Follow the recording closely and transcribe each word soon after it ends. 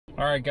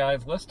Alright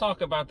guys, let's talk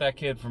about that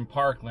kid from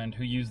Parkland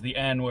who used the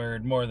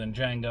N-word more than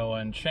Django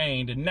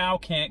Unchained and now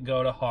can't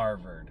go to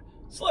Harvard.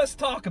 So let's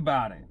talk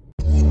about it.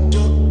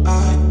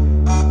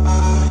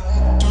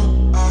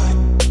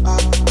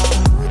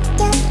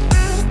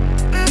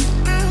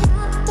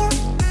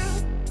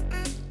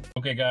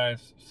 Okay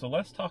guys, so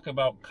let's talk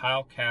about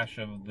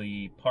Kashuv,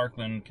 the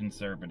Parkland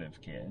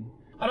conservative kid.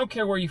 I don't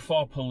care where you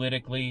fall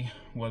politically,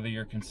 whether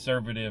you're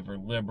conservative or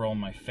liberal.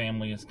 My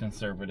family is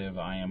conservative,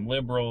 I am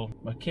liberal.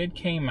 A kid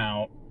came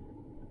out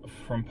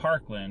from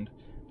Parkland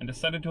and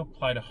decided to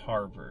apply to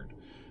Harvard.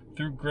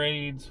 Through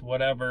grades,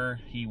 whatever,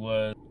 he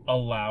was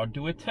allowed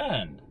to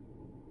attend.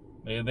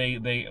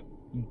 They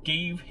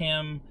gave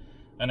him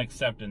an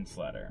acceptance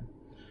letter.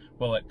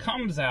 Well, it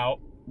comes out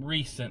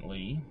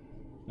recently,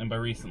 and by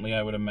recently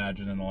I would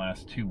imagine in the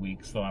last 2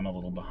 weeks, though I'm a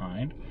little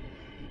behind.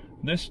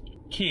 This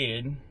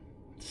kid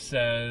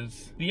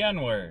says the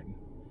N-word.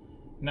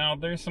 Now,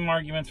 there's some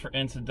arguments for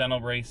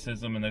incidental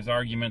racism, and there's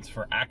arguments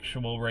for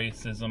actual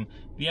racism.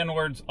 The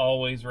N-word's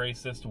always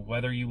racist,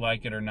 whether you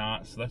like it or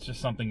not, so that's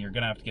just something you're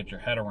gonna have to get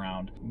your head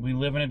around. We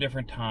live in a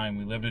different time,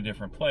 we live in a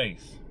different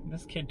place.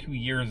 This kid 2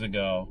 years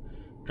ago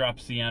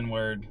drops the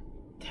N-word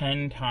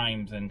 10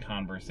 times in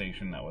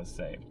conversation that was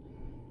saved.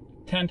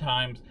 10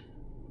 times,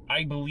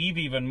 I believe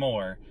even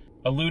more,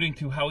 alluding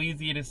to how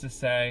easy it is to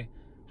say,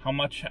 how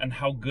much and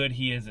how good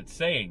he is at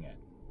saying it.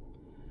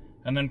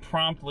 And then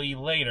promptly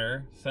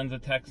later sends a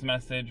text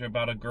message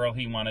about a girl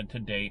he wanted to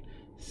date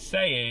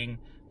saying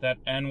that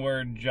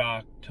N-word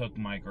jock took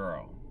my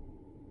girl.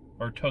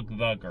 Or took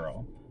the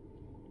girl.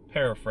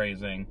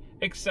 Paraphrasing,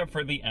 except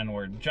for the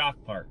N-word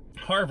jock part.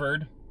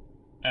 Harvard,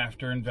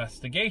 after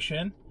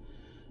investigation,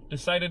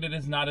 decided it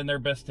is not in their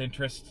best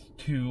interest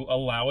to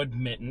allow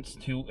admittance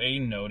to a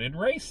noted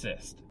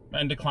racist,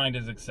 and declined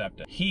his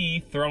acceptance.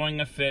 He, throwing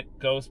a fit,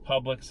 goes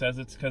public, says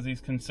it's because he's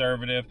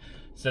conservative,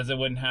 says it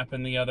wouldn't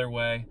happen the other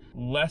way.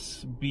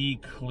 Let's be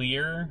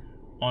clear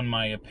on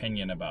my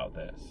opinion about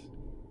this.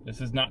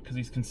 This is not because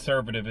he's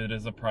conservative, it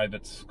is a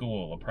private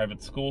school. A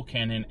private school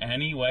can in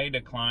any way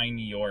decline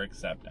your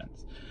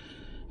acceptance.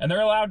 And they're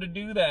allowed to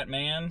do that,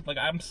 man. Like,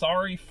 I'm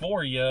sorry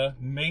for you.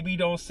 Maybe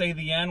don't say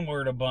the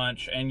N-word a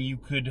bunch and you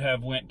could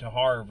have went to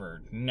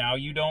Harvard. Now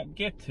you don't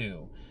get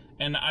to.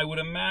 And I would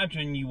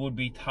imagine you would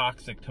be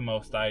toxic to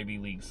most Ivy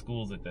League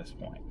schools at this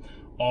point.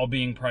 All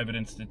being private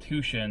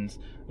institutions,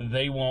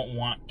 they won't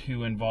want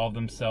to involve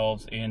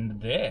themselves in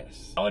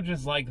this.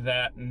 Colleges like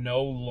that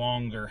no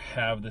longer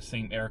have the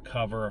same air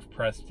cover of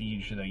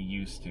prestige they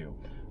used to.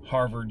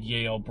 Harvard,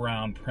 Yale,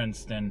 Brown,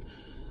 Princeton.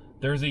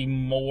 There's a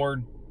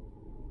more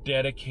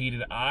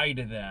dedicated eye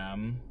to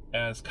them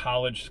as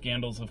college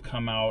scandals have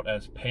come out,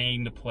 as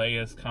paying to play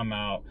has come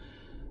out,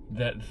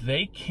 that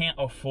they can't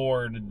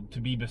afford to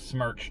be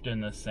besmirched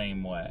in the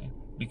same way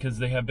because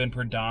they have been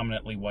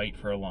predominantly white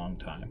for a long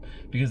time,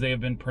 because they have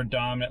been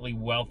predominantly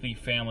wealthy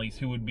families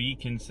who would be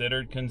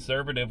considered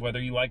conservative whether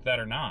you like that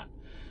or not.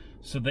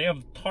 So they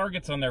have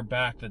targets on their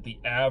back that the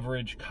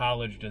average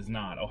college does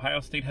not.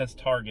 Ohio State has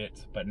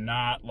targets, but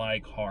not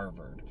like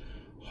Harvard.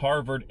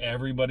 Harvard,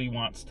 everybody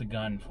wants to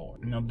gun for.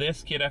 Now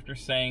this kid, after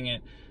saying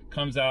it,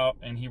 comes out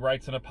and he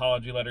writes an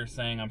apology letter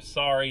saying, I'm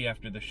sorry,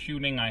 after the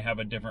shooting I have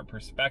a different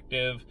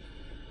perspective.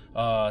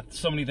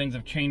 So many things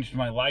have changed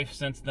my life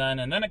since then.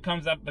 And then it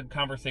comes up the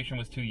conversation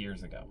was 2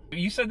 years ago.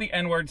 You said the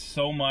N-word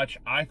so much,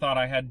 I thought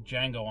I had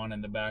Django on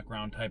in the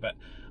background type it.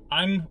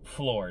 I'm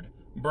floored.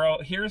 Bro,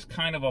 here's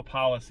kind of a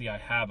policy I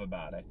have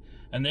about it.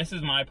 And this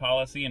is my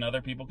policy and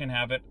other people can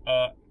have it.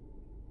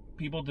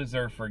 People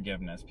deserve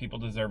forgiveness. People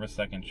deserve a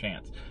second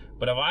chance.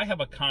 But if I have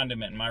a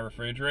condiment in my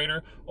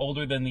refrigerator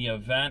older than the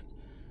event,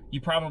 you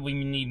probably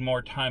need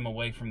more time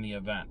away from the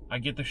event. I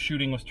get the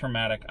shooting was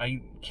traumatic.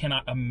 I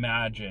cannot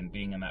imagine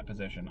being in that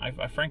position.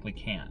 I frankly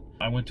can't.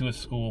 I went to a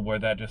school where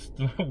that just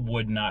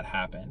would not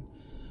happen.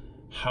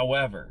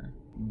 However,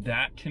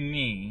 that to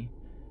me,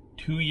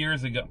 2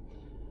 years ago,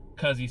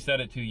 because you said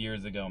it 2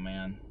 years ago,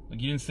 man.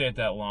 Like, you didn't say it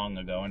that long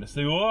ago. And to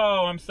say,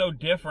 whoa, I'm so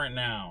different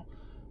now.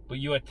 But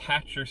you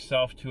attach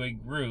yourself to a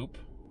group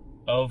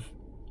of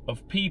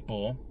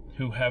people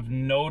who have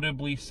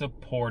notably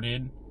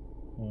supported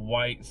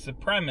white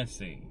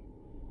supremacy.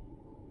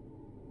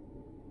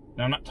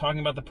 Now, I'm not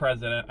talking about the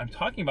president. I'm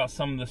talking about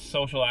some of the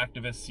social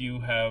activists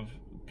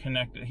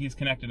he's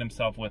connected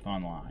himself with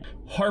online.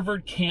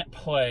 Harvard can't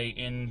play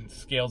in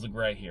scales of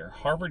gray here.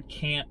 Harvard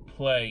can't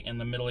play in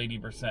the middle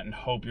 80% and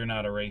hope you're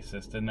not a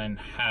racist and then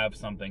have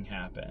something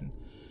happen.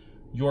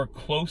 You're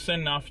close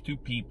enough to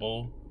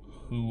people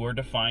who were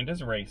defined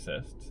as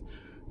racists.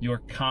 Your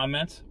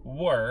comments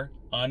were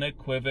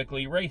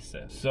unequivocally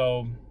racist.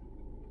 So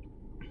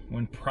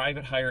when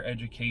private higher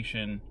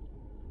education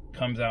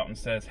comes out and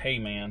says, hey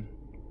man,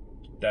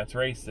 that's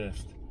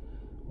racist,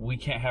 we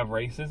can't have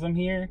racism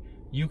here,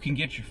 you can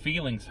get your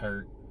feelings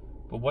hurt,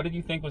 but what did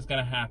you think was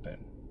going to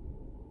happen?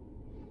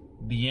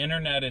 The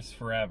internet is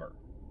forever.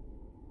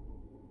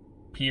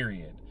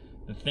 Period.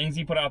 The things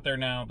you put out there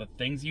now, the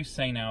things you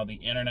say now, the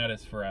internet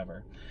is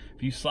forever.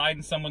 If you slide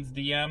in someone's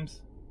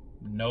DMs,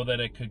 know that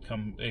it could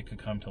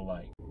come to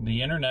light.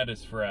 The internet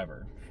is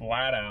forever,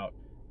 flat out,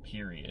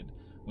 period.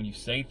 When you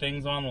say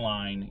things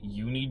online,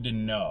 you need to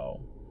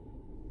know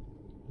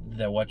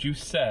that what you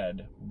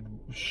said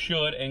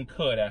should and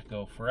could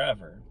echo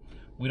forever.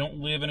 We don't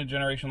live in a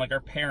generation like our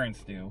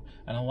parents do,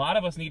 and a lot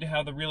of us need to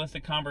have the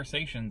realistic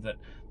conversations that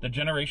the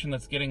generation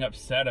that's getting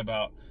upset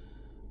about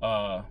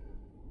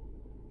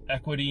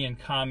equity and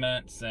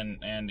comments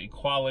and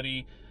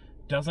equality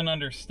doesn't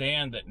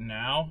understand that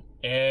now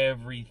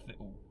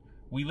everything.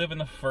 We live in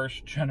the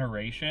first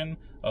generation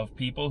of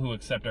people who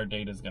accept our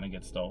data is going to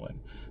get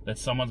stolen, that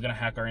someone's going to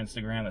hack our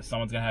Instagram, that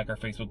someone's going to hack our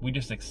Facebook. We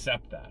just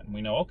accept that. And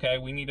we know, okay,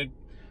 we need to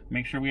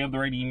make sure we have the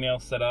right email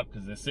set up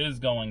because this is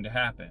going to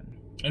happen.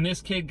 And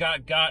this kid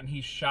got and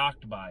he's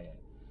shocked by it.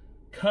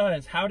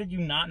 Cause how did you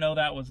not know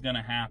that was going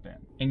to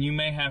happen? And you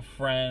may have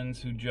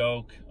friends who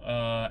joke,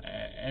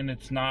 and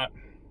it's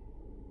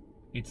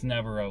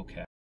never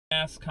okay.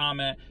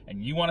 Comment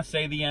and you want to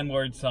say the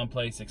N-word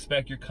someplace,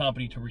 expect your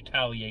company to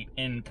retaliate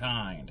in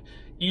kind.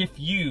 If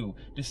you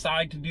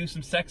decide to do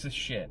some sexist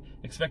shit,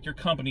 expect your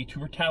company to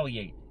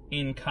retaliate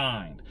in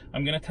kind.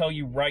 I'm going to tell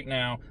you right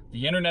now,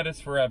 the internet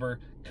is forever.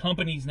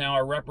 Companies now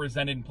are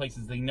represented in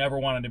places they never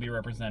wanted to be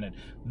represented.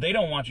 They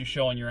don't want you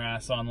showing your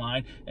ass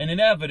online, and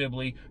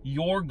inevitably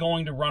you're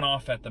going to run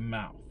off at the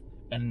mouth.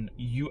 And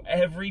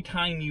every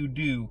time you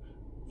do,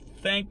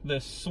 thank the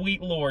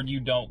sweet Lord you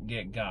don't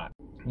get got.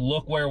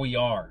 Look where we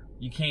are.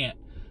 You can't.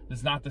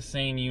 It's not the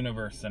same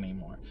universe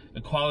anymore.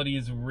 Equality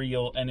is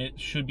real, and it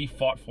should be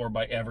fought for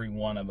by every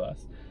one of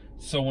us.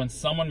 So when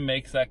someone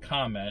makes that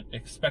comment,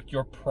 expect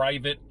your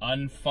private,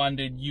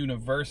 unfunded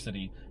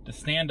university to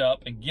stand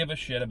up and give a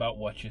shit about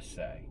what you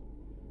say.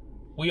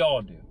 We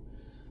all do.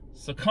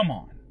 So come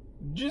on.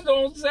 Just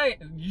don't say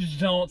it. Just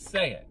don't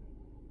say it.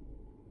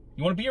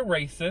 You want to be a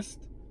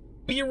racist?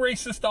 Be a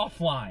racist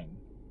offline.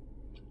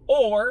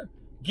 Or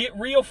get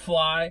real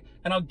fly,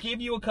 and I'll give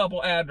you a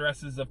couple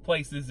addresses of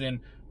places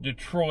in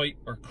Detroit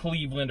or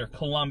Cleveland or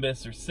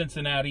Columbus or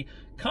Cincinnati.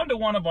 Come to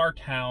one of our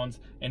towns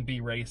and be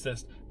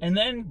racist, and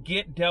then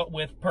get dealt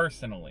with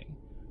personally.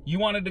 You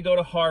wanted to go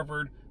to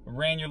Harvard,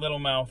 ran your little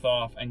mouth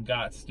off, and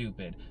got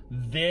stupid.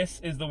 This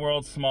is the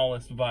world's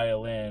smallest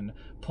violin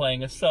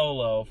playing a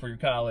solo for your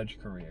college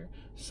career.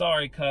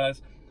 Sorry,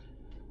 cuz.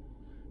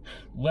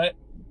 Let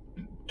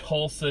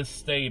Tulsa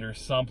State or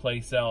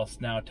someplace else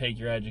now take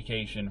your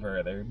education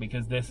further,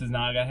 because this is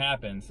not gonna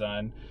happen,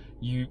 son.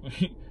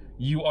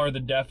 You are the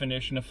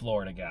definition of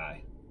Florida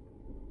guy.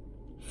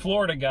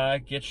 Florida guy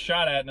gets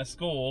shot at in a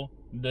school,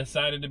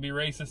 decided to be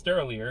racist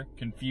earlier,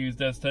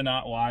 confused as to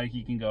not why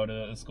he can go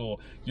to a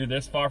school. You're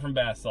this far from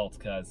bath salts,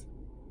 cuz.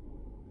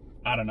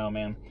 I don't know,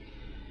 man.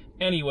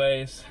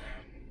 Anyways,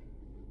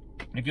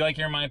 if you like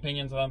hearing my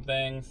opinions on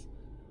things,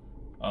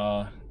 you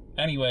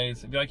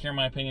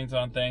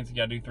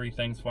gotta do 3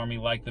 things for me.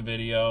 Like the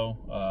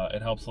video,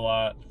 it helps a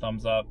lot.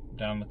 Thumbs up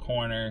down in the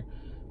corner.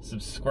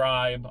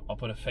 Subscribe. I'll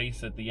put a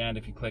face at the end.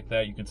 If you click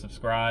that, you can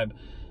subscribe.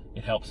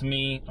 It helps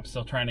me. I'm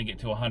still trying to get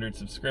to 100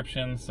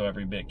 subscriptions, so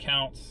every bit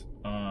counts.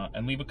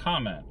 And leave a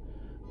comment.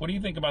 What do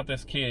you think about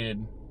this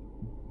kid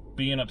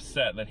being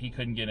upset that he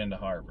couldn't get into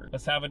Harvard?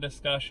 Let's have a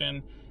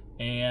discussion.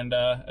 And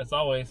as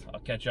always, I'll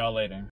catch y'all later.